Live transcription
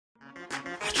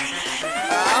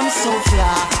so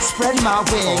fly, spread my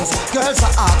wings. Girls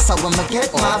are ask how when I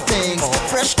get my things.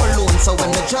 Fresh cologne, so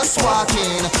when they just walk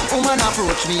in, woman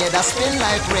approach me, yeah, that spin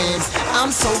like rings.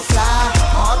 I'm so fly,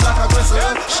 hard like a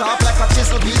gristle, sharp like a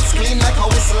chisel, beats clean like a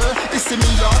whistle. This is me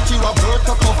out, you a bird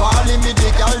to cover, me the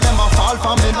girl, them a fall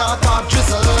for me, not a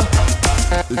drizzle.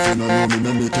 If you don't know me,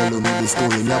 let me tell you the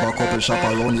story. Me have a couple shop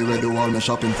around, you ready all me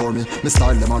shopping for me. Me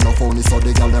style them on no phony, so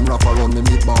the girl them wrap around me.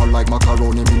 Meatball like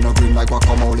macaroni, me no green like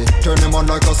guacamole. Turn them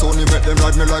on like a Sony, make them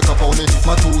ride me like a pony.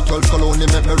 My 212 cologne,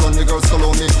 make me run the girls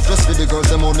cologne. Just for the girls,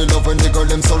 them only love when the girl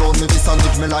them surround me. This and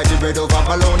give me like the bread over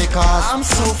baloney. Cause I'm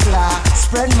so fly,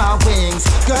 spread my wings.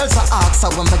 Girls are ask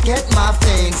how when I get my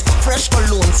things. Fresh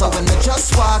cologne, so when they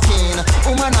just walk in,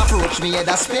 woman approach me, yeah,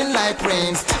 that spin like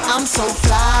rings. I'm so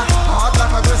fly, hard like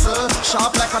a gristle,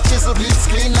 sharp like a chisel, beats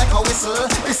clean like a whistle.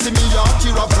 This is me out,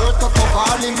 you a bird to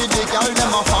cover, me the girl, them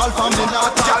a fall from me,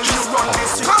 not a drizzle.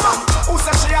 Come on, who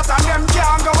said she hot and them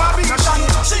can't go a big shot?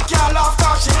 She can't laugh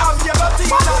cause she have yellow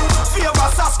teeth and favor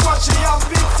Sasquatch, she have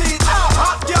big teeth.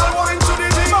 Hot girl wine to the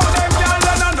beat, but them girl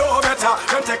they don't know better.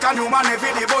 Them take a new man every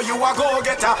day, but you a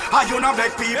go-getter. And you not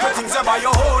make people think they buy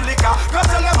your whole liquor. Go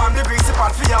tell them I'm the greasy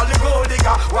pot for all the gold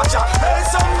digger. Watch out, hey,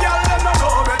 some girl they don't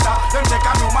know better. Them take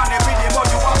a new man every day, but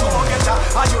you a go-getter.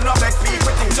 And you not make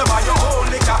people think they buy your whole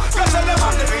liquor. Go tell them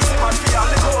I'm the greasy pot for all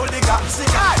the gold digger.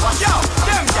 Yo,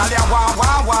 them girl they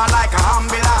wah like a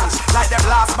ambulance. Like them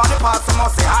last body parts, they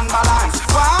must say hand balance.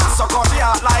 Suck out the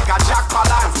heart like a jack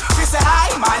balance. She say, hi,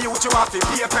 my youth, you have to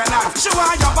pay penance. She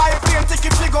want you buy a plane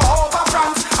ticket to go over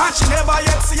France. And she never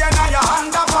yet see an your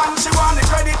hand up on. She want the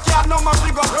credit card number to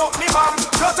go broke me bank.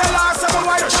 Go tell her seven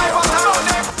white drive on town.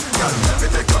 Girl, let me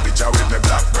take a picture with me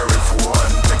BlackBerry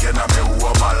phone. Taking a me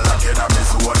woman, locking a me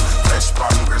zone. Fresh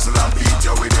pan grizzle and beat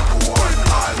you with the phone.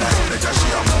 All night, pleasure she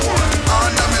a moan.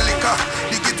 Under me liquor,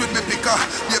 dig it with me picker.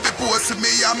 Baby post me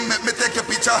and make me take a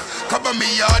picture. Cover me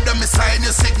yard and me sign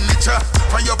your signature.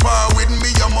 When you par with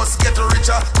me, you must get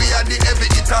richer. We are the heavy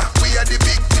hitter, we are the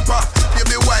big tipper.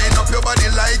 Baby wind up your body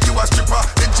like you a stripper.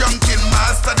 The junkin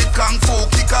master, the kung fu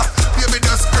kicker. Baby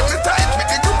just grip me tight with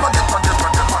the gripper.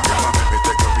 Baby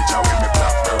take a picture with me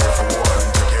BlackBerry phone.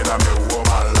 Taking a me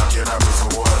woman, locking a me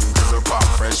zone. Grizzle pop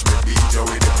fresh, me beat you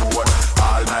with the phone.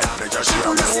 All night pleasure she a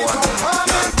moan.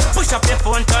 Push up your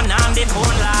phone, turn on the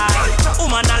phone light.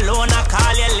 Woman alone, I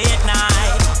call you late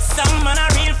night. Some man a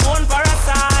real phone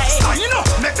parasite. You know,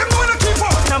 make them know to keep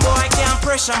up. No boy can't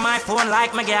pressure my phone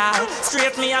like my gal.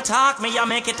 Straight me a talk, me a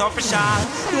make it official.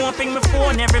 You want ping my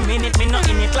phone every minute, me not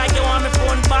in it. Like you want my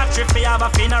phone battery for have a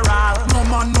funeral. No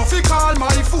man no fi call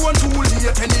my phone too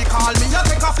late. Any call me, I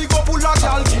take a fi go pull a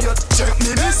gal gate. Check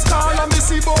me this call and me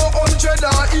see about 100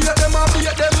 and 8 them a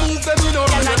beat them move them in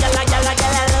a Gala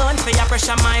alone for your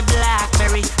pressure my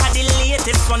BlackBerry. At the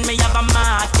latest one me have a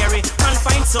mark carry. Man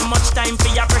find so much time for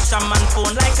your pressure man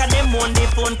phone. Like a them on the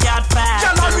phone card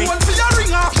factory. Gala alone for your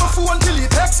ring off my phone till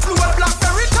it explode.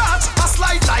 BlackBerry touch, a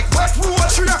slide like wet road.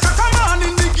 3 o'clock a man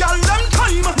in the gal them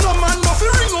time. No man no fi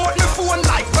ring out my phone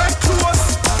like wet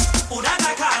clothes. Who that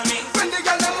a call me? When the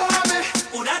gal them want me.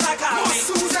 Who that a call me?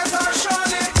 Susan or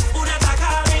Shawty. Who that a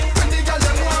call me? When the gal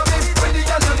them want me. When the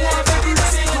gal them want me.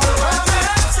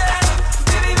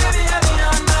 Baby, I'll be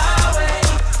on my way.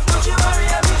 Don't you worry,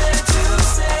 I'll be there to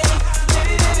stay.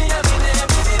 Baby, I'll be there.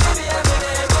 Baby, I'll be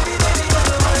there. Baby,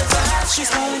 don't worry. She's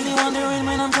calling me wondering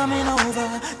when I'm coming over.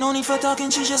 No need for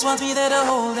talking, she just wants me there to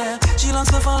hold her. She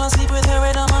longs to fall asleep with her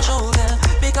head on my shoulder.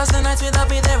 Because the nights without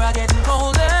me there are getting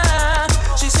colder.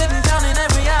 She's sitting down in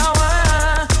every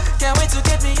hour. Can't wait to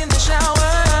get me in the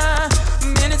shower.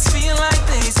 Minutes feel like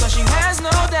days, cause she has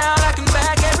no doubt I can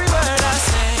back every word I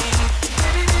say.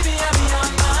 Baby, I'll be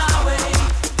on my way.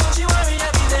 Don't you worry,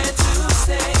 I'll be there to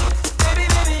stay. Baby,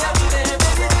 I'll be there.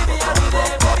 Baby, I'll be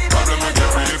there. Problem with the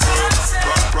people.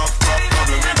 Problem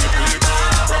with the people.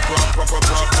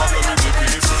 Problem with the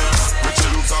people. Rich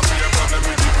looks up here, problem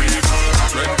with the people.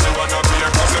 Plenty wanna be a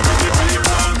problem with the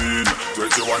people.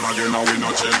 21 again and we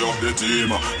not change up the team.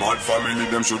 Bad family,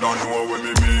 them shoulda know what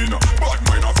me mean. Bad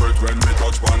mind a fret when me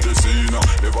touch on the scene.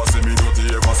 Never see me dirty,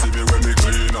 ever see me when me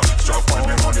clean. Strap on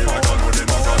me money like a loaded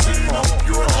magazine.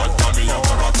 You're hot to me, I'm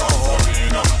gonna talk for me.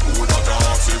 Who that a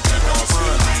ask if they don't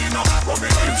see me? But me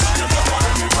keep shame, that's why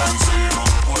they even see me.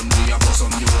 One day I put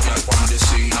some new girl on the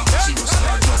scene. She was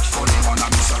a judge funny man, I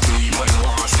miss a beam. When you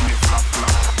want see me flap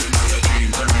flap, you know your dream.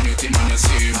 Tell me anything when you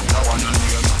see me. I want your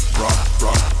name.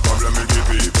 Problem with the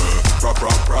people.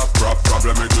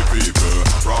 Problem with the people.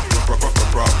 Problem with the people.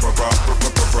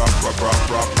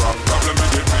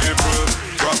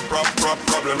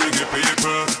 Problem with the people.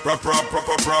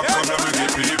 Problem with the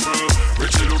people.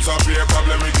 Richie looks up here,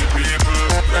 problem with the people.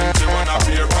 Plenty wanna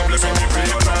be a problem with the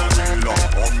people.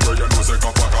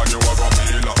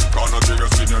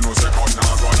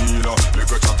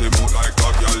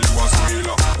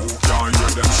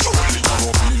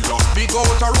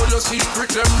 Tomorrow your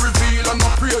secret them reveal. And no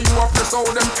pray you a press out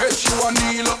them catch you a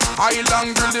kneel.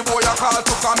 Island girl the boy a call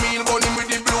to Camille. Gun him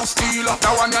with the blue steel.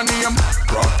 That one your name.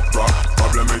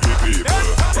 Problem with the people.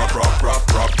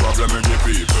 Problem with the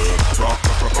people. Problem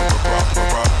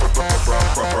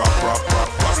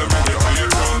with the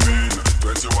people.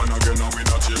 21 again and we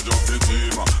not change up the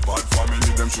team. Bad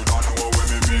family them should not know what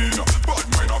we mean. Bad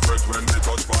mind a fret when they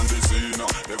touch on the scene.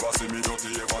 Never see me do